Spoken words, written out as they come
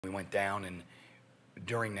We went down, and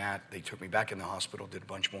during that, they took me back in the hospital, did a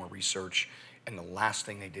bunch more research, and the last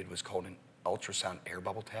thing they did was called an ultrasound air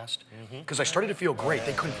bubble test. Because I started to feel great.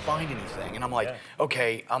 They couldn't find anything. And I'm like,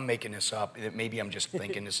 okay, I'm making this up. Maybe I'm just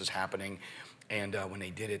thinking this is happening. And when they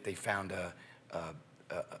did it, they found a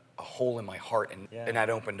hole in my heart, and that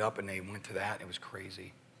opened up, and they went to that. It was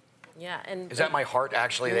crazy. Yeah, and is that my heart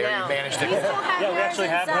actually there? No. You managed to. You still have yours we actually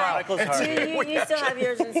have inside. Michael's heart. You still have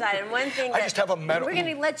yours inside. And one thing I just have a metal. we're going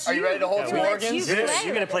to let you. Are you ready to hold some organs? You're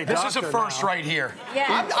going to play This is a doctor first now. right here.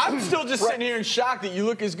 Yeah. I'm still just sitting here in shock that you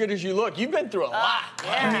look as good as you look. You've been through a lot.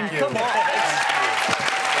 Yeah. I mean, come on.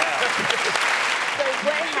 So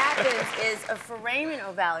what happens is a foramen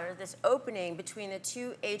ovale, or this opening between the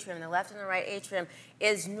two atrium, the left and the right atrium,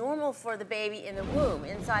 is normal for the baby in the womb,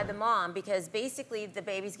 inside the mom, because basically the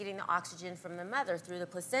baby's getting the oxygen from the mother through the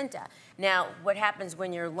placenta. Now, what happens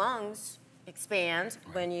when your lungs expand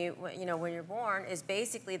when you're born is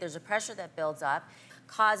basically there's a pressure that builds up,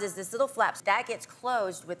 causes this little flap that gets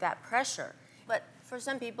closed with that pressure. But for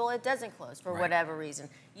some people, it doesn't close for whatever reason.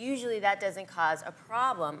 Usually that doesn't cause a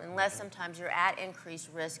problem unless sometimes you're at increased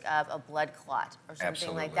risk of a blood clot or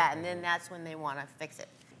something like that, and then that's when they want to fix it.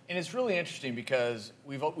 And it's really interesting because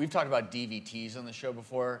we've talked about DVTs on the show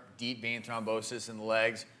before, deep vein thrombosis in the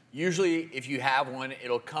legs. Usually, if you have one,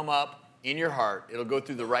 it'll come up in your heart. It'll go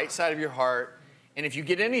through the right side of your heart, and if you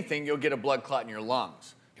get anything, you'll get a blood clot in your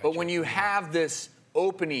lungs. Gotcha. But when you have this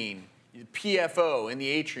opening, PFO in the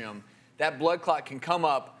atrium, that blood clot can come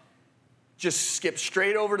up, just skip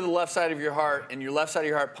straight over to the left side of your heart, and your left side of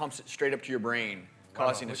your heart pumps it straight up to your brain,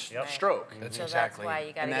 causing a stroke. That's so exactly. That's why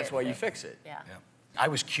you gotta and that's why you fix it. Yeah. I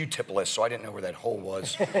was Q-tipless, so I didn't know where that hole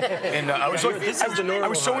was. And I was like, I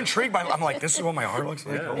was so intrigued by it. I'm like, this is what my heart looks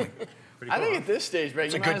like. Holy. I think at this stage, Brett,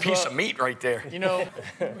 It's a good piece of meat right there. You know,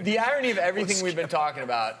 the irony of everything we've been talking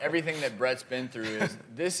about, everything that Brett's been through, is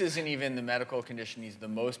this isn't even the medical condition he's the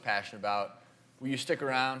most passionate about. Will you stick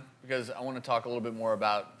around? Because I want to talk a little bit more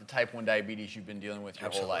about the type 1 diabetes you've been dealing with your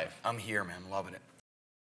whole life. I'm here, man. Loving it.